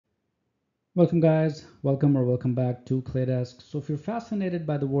Welcome guys, welcome back to Claydesk. So if you're fascinated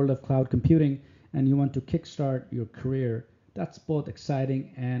by the world of cloud computing and you want to kickstart your career, that's both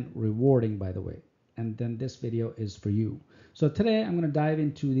exciting and rewarding by the way. And then this video is for you. So today I'm going to dive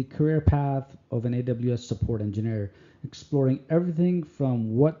into the career path of an AWS support engineer, exploring everything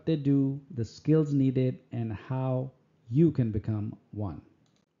from what they do, the skills needed, and how you can become one.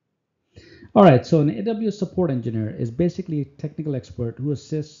 All right, so an AWS support engineer is basically a technical expert who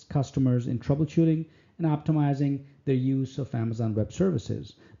assists customers in troubleshooting and optimizing their use of Amazon Web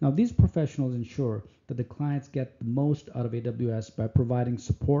Services. Now, these professionals ensure that the clients get the most out of AWS by providing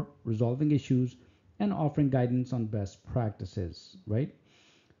support, resolving issues, and offering guidance on best practices, right?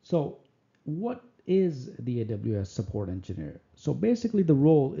 So, what is the AWS support engineer? So, basically, the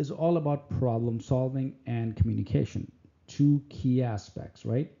role is all about problem solving and communication, two key aspects,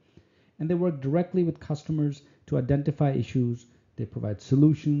 right? And they work directly with customers to identify issues. They provide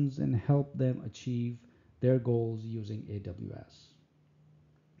solutions and help them achieve their goals using AWS,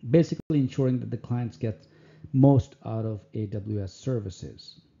 basically ensuring that the clients get most out of AWS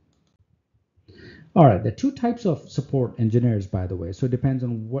services. All right, there are two types of support engineers, by the way, so it depends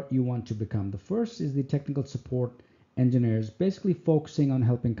on what you want to become. The first is the technical support engineers, basically focusing on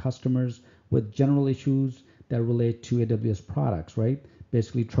helping customers with general issues that relate to AWS products, right?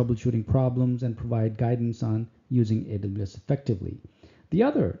 Basically troubleshooting problems and provide guidance on using AWS effectively. The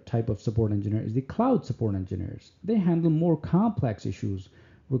other type of support engineer is the cloud support engineers. They handle more complex issues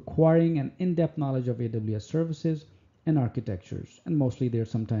requiring an in-depth knowledge of AWS services and architectures, and mostly they're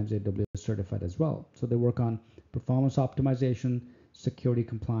sometimes AWS certified as well. So they work on performance optimization, security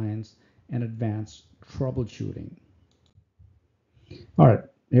compliance, and advanced troubleshooting. All right,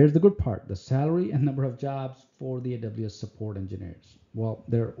 here's the good part, the salary and number of jobs for the AWS support engineers. Well,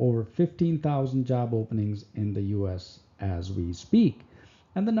 there are over 15,000 job openings in the US as we speak.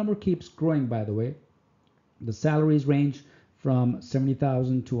 And the number keeps growing, by the way. The salaries range from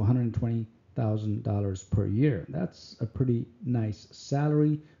 $70,000 to $120,000 per year. That's a pretty nice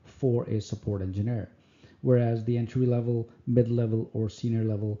salary for a support engineer. Whereas the entry level, mid level, or senior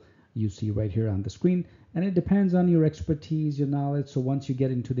level you see right here on the screen. And it depends on your expertise, your knowledge. So once you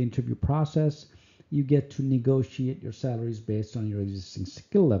get into the interview process, you get to negotiate your salaries based on your existing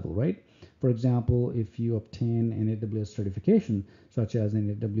skill level, right? For example, if you obtain an AWS certification, such as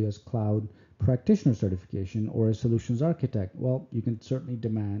an AWS Cloud Practitioner certification or a solutions architect, well, you can certainly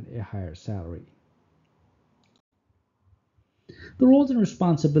demand a higher salary. The roles and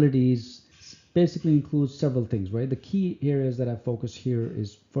responsibilities basically includes several things, right? The key areas that I focus here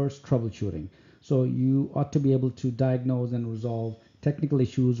is first troubleshooting. So you ought to be able to diagnose and resolve technical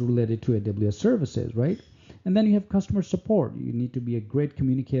issues related to AWS services, right? And then you have customer support. You need to be a great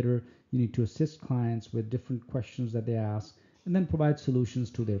communicator. You need to assist clients with different questions that they ask and then provide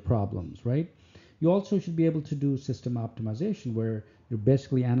solutions to their problems, right? You also should be able to do system optimization where you're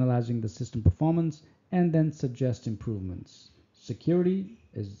basically analyzing the system performance and then suggest improvements. Security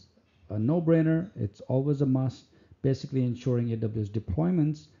is a no-brainer. It's always a must, basically ensuring AWS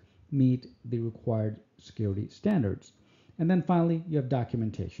deployments meet the required security standards. And then finally, you have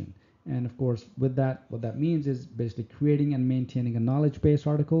documentation. And of course, with that, what that means is basically creating and maintaining a knowledge base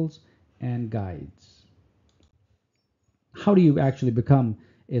articles and guides. How do you actually become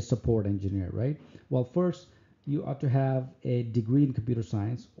a support engineer, right? Well, first, you ought to have a degree in computer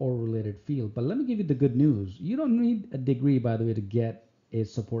science or related field. But let me give you the good news. You don't need a degree, by the way, to get a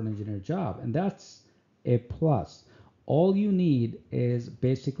support engineer job, and that's a plus. All you need is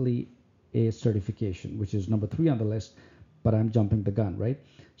basically a certification, which is number 3 on the list, but I'm jumping the gun, right?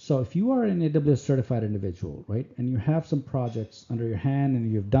 So if you are an AWS certified individual, right, and you have some projects under your hand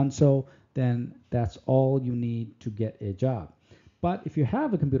and you've done so, then that's all you need to get a job. But if you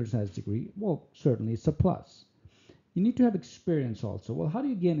have a computer science degree, well, certainly it's a plus. You need to have experience also. Well, how do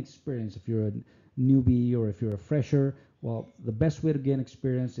you gain experience if you're a newbie or if you're a fresher? Well, the best way to gain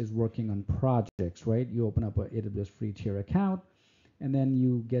experience is working on projects, right? You open up an AWS free tier account and then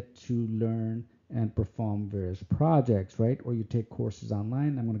you get to learn and perform various projects, right? Or you take courses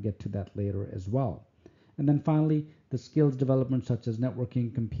online. I'm going to get to that later as well. And then finally, the skills development such as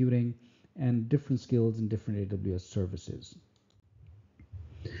networking, computing, and different skills in different AWS services.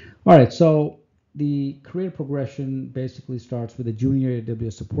 All right, so the career progression basically starts with a junior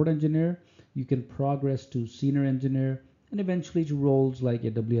AWS support engineer. You can progress to senior engineer and eventually to roles like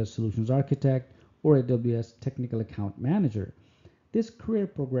AWS solutions architect or AWS technical account manager. This career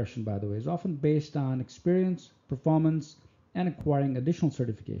progression, by the way, is often based on experience, performance, and acquiring additional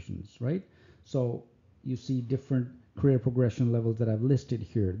certifications, right? So you see different career progression levels that I've listed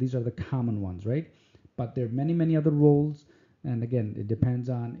here. These are the common ones, right? But there are many, many other roles. And again, it depends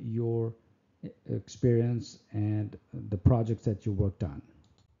on your experience and the projects that you worked on.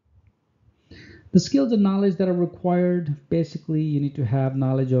 The skills and knowledge that are required, basically you need to have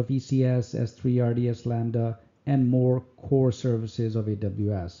knowledge of ECS, S3, RDS, Lambda, and more core services of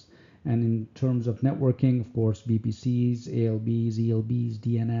AWS. And in terms of networking, of course, VPCs, ALBs, ELBs,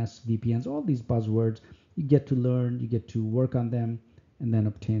 DNS, VPNs, all these buzzwords, you get to learn, you get to work on them, and then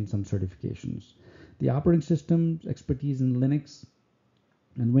obtain some certifications. The operating systems expertise in Linux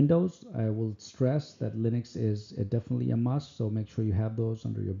and Windows, I will stress that Linux is definitely a must, so make sure you have those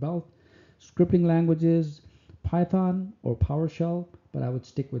under your belt. Scripting languages, Python or PowerShell, but I would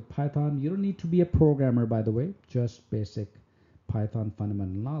stick with Python. You don't need to be a programmer, by the way, just basic Python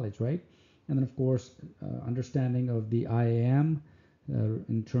fundamental knowledge, right? And then, of course, understanding of the IAM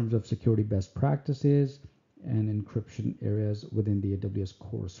in terms of security best practices and encryption areas within the AWS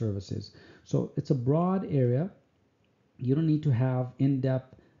core services. So it's a broad area. You don't need to have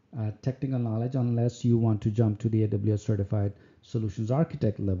in-depth technical knowledge unless you want to jump to the AWS certified solutions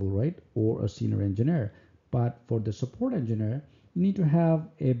architect level, right? Or a senior engineer. But for the support engineer, you need to have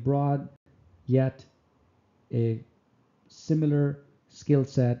a broad yet a similar skill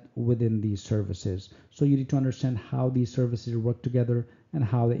set within these services. So you need to understand how these services work together and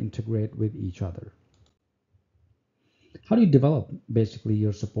how they integrate with each other. How do you develop basically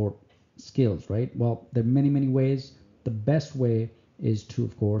your support skills, right? Well, there are many ways. The best way is to,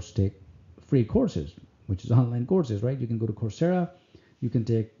 of course, take free courses, which is online courses, right? You can go to Coursera. You can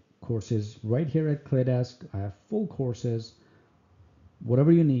take courses right here at ClayDesk. I have full courses,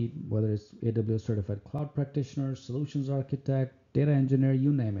 whatever you need, whether it's AWS Certified Cloud Practitioner, Solutions Architect, Data Engineer,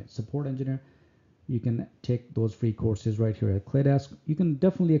 you name it, Support Engineer. You can take those free courses right here at ClayDesk. You can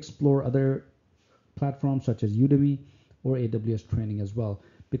definitely explore other platforms such as Udemy or AWS training as well,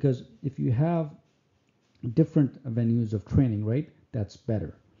 because if you have different venues of training, right, that's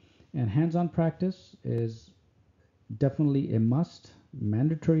better. And hands-on practice is definitely a must,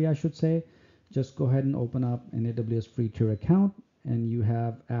 mandatory, I should say. Just go ahead and open up an AWS free tier account and you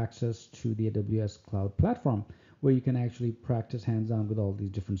have access to the AWS Cloud Platform where you can actually practice hands-on with all these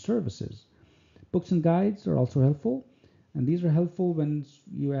different services. Books and guides are also helpful, and these are helpful when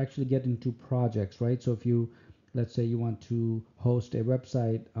you actually get into projects, right? So if you, let's say you want to host a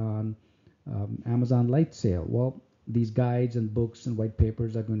website on Amazon Light Sale, well, these guides and books and white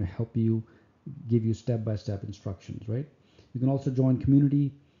papers are going to help you, give you step-by-step instructions, right? You can also join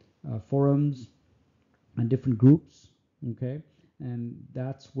community forums and different groups, okay? And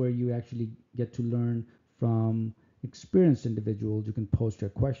that's where you actually get to learn from experienced individuals. You can post your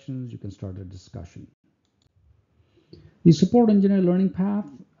questions, you can start a discussion. The support engineer learning path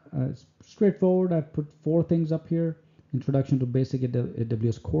is straightforward. I've put 4 things up here. Introduction to basic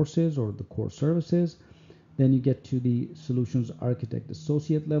AWS courses or the core services. Then you get to the solutions architect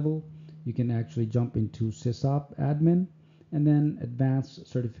associate level. You can actually jump into SysOps admin, and then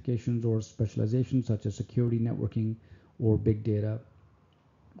advanced certifications or specializations such as security, networking, or big data,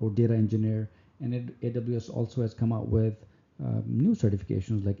 or data engineer. And AWS also has come out with new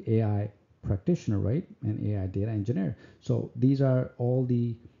certifications like AI practitioner, right, and AI data engineer. So these are all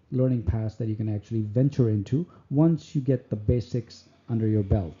the learning paths that you can actually venture into once you get the basics under your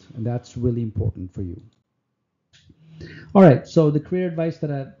belt, and that's really important for you. All right, so the career advice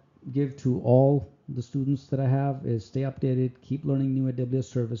that I give to all the students that I have is stay updated, keep learning new AWS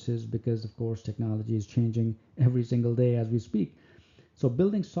services, because of course technology is changing every single day as we speak. So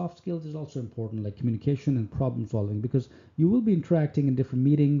building soft skills is also important, like communication and problem solving, because you will be interacting in different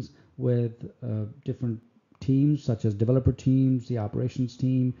meetings with different teams, such as developer teams, the operations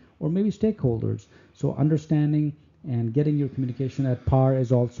team, or maybe stakeholders. So understanding and getting your communication at par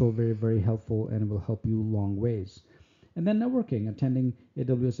is also very helpful, and it will help you long ways. And then networking, attending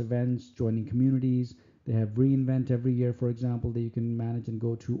AWS events, joining communities. They have reInvent every year, for example, that you can manage and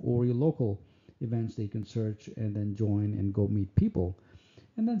go to, or your local events that you can search and then join and go meet people.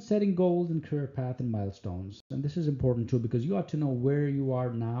 And then setting goals and career path and milestones. And this is important too, because you ought to know where you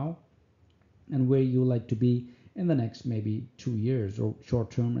are now and where you like to be in the next maybe 2 years, or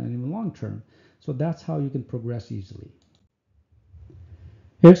short term and even long term. So that's how you can progress easily.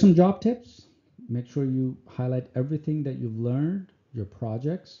 Here's some job tips. Make sure you highlight everything that you've learned, your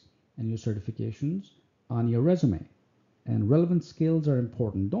projects and your certifications on your resume. And relevant skills are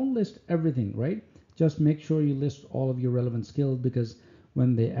important. Don't list everything, right? Just make sure you list all of your relevant skills, because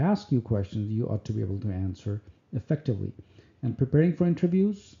when they ask you questions, you ought to be able to answer effectively. And preparing for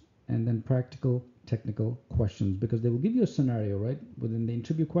interviews, and then practical technical questions, because they will give you a scenario, right? Within the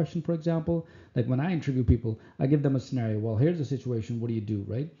interview question, for example, like when I interview people, I give them a scenario. Well, here's the situation. What do you do,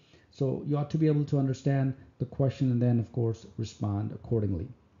 right? So you ought to be able to understand the question and then, of course, respond accordingly.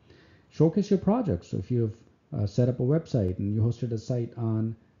 Showcase your project. So if you've set up a website and you hosted a site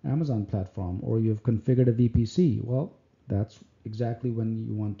on Amazon platform, or you've configured a VPC, well, that's exactly when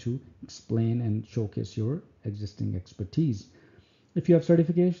you want to explain and showcase your existing expertise. If you have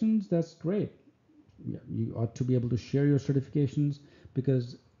certifications, that's great. You ought to be able to share your certifications,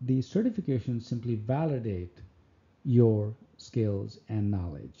 because the certifications simply validate your skills and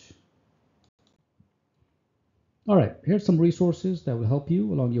knowledge. All right, here's some resources that will help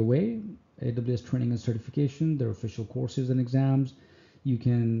you along your way. AWS training and certification, their official courses and exams. You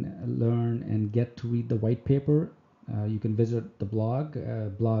can learn and get to read the white paper. You can visit the blog,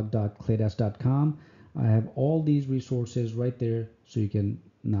 blog.claydesk.com. I have all these resources right there so you can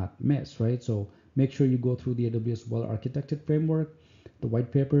not miss, right? So make sure you go through the AWS well-architected framework, the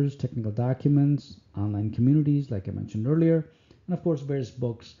white papers, technical documents, online communities, like I mentioned earlier, and of course, various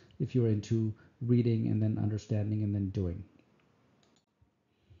books if you're into reading and then understanding and then doing.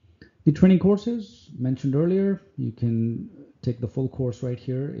 The training courses mentioned earlier, you can take the full course right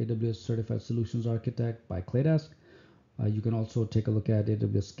here, AWS Certified Solutions Architect by Claydesk. You can also take a look at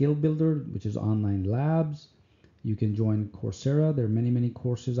AWS Skill Builder, which is online labs. You can join Coursera. There are many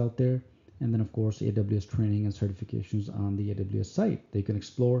courses out there. And then, of course, AWS training and certifications on the AWS site that you can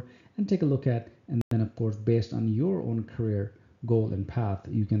explore and take a look at. And then, of course, based on your own career goal and path,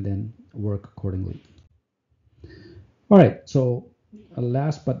 you can then work accordingly. All right, so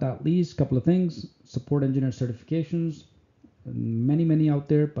last but not least, a couple of things. Support engineer certifications, many out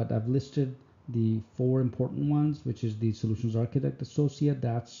there, but I've listed the 4 important ones, which is the Solutions Architect Associate.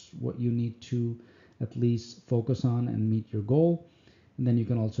 That's what you need to at least focus on and meet your goal. And then you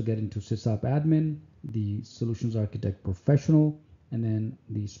can also get into SysOps Admin, the Solutions Architect Professional, and then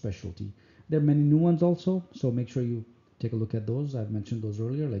the Specialty. There are many new ones also, so make sure you take a look at those. I've mentioned those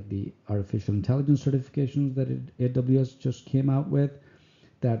earlier, like the Artificial Intelligence certifications that AWS just came out with,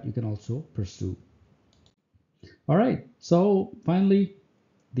 that you can also pursue. All right, so finally,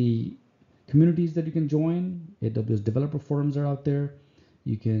 the communities that you can join. AWS developer forums are out there.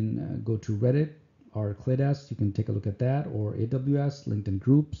 You can go to Reddit or Claydesk. You can take a look at that, or AWS, LinkedIn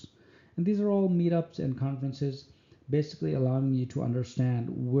groups. And these are all meetups and conferences, basically allowing you to understand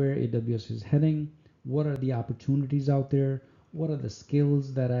where AWS is heading, what are the opportunities out there, what are the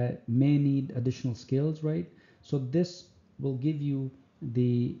skills that I may need additional skills, right? So this will give you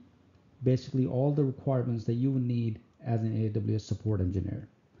the basically all the requirements that you would need as an AWS support engineer.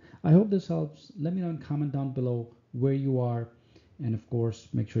 I hope this helps. Let me know and comment down below where you are. And of course,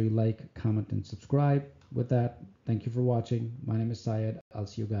 make sure you like, comment, and subscribe. With that, thank you for watching. My name is Syed. I'll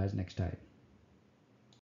see you guys next time.